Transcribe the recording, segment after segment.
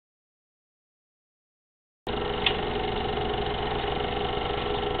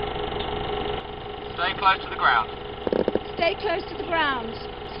Stay close to the ground. Stay close to the ground.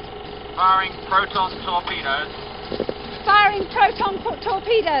 Firing proton torpedoes. Firing proton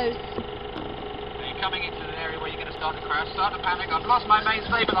torpedoes. Are you coming into the area where you're going to start to crash? Start to panic. I've lost my main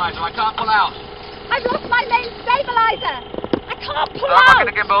stabilizer. I can't pull out. I've lost my main stabilizer. I can't pull Start out. rocking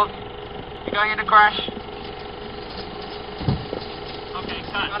the gimbals. You're going into crash. Okay,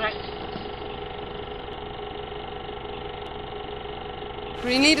 got it.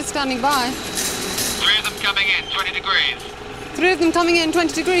 Green leader standing by. 3 of them coming in, 20 degrees. 3 of them coming in,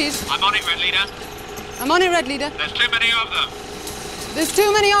 20 degrees. I'm on it, Red Leader. I'm on it, Red Leader. There's too many of them. There's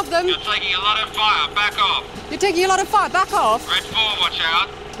too many of them. You're taking a lot of fire. Back off. You're taking a lot of fire. Back off. Red 4, watch out.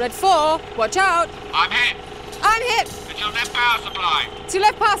 Red 4, watch out. I'm hit. I'm hit. It's your left power supply. It's your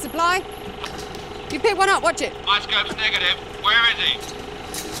left power supply. You pick one up, watch it. My scope's negative. Where is he?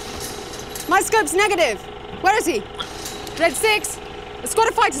 My scope's negative. Where is he? Red 6. A squad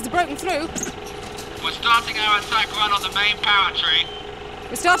of fighters have broken through. We're starting our attack run on the main power tree.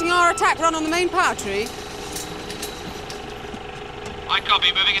 We're starting our attack run on the main power tree. I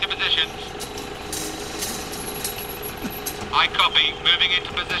copy, moving into positions. I copy, moving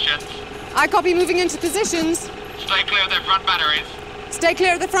into positions. I copy, moving into positions. Stay clear of their front batteries. Stay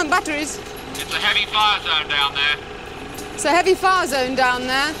clear of the front batteries. It's a heavy fire zone down there. It's a heavy fire zone down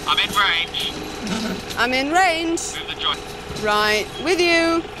there. I'm in range. I'm in range. Move the joint. Right, with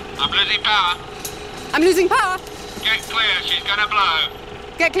you. I'm losing power. I'm losing power. Get clear, she's gonna blow.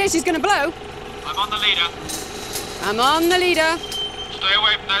 Get clear, she's gonna blow. I'm on the leader. I'm on the leader. Stay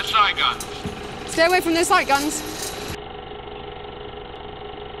away from those side guns. Stay away from those light guns.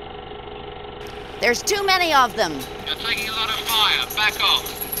 There's too many of them. You're taking a lot of fire. Back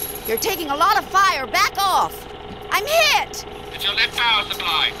off. You're taking a lot of fire. Back off. I'm hit. It's your left power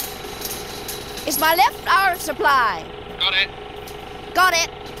supply. It's my left power supply. Got it. Got it.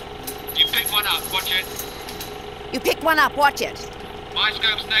 You pick one up. Watch it. You picked one up. Watch it. My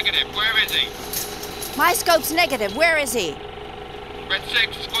scope's negative. Where is he? My scope's negative. Where is he? Red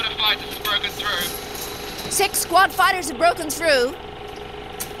 6, squad of fighters has broken through. 6 squad fighters have broken through.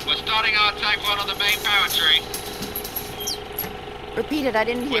 We're starting our attack run on the main power tree. Repeat it. I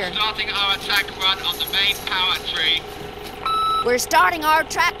didn't hear. We're starting our attack run on the main power tree. We're starting our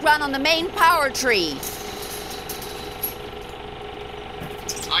track run on the main power tree.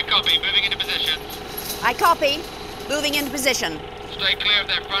 I copy, moving into positions. I copy. Moving into position. Stay clear of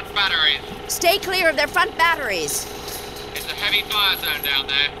their front batteries. Stay clear of their front batteries. It's a heavy fire zone down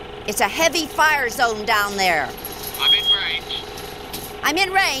there. It's a heavy fire zone down there. I'm in range. I'm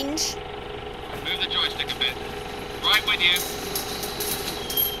in range. Move the joystick a bit. Right with you.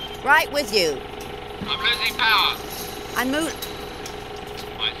 Right with you. I'm losing power.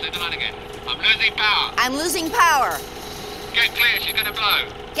 Right, say the line again. I'm losing power. I'm losing power. Get clear, she's gonna blow.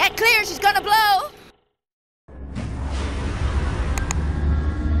 Get clear, she's gonna blow.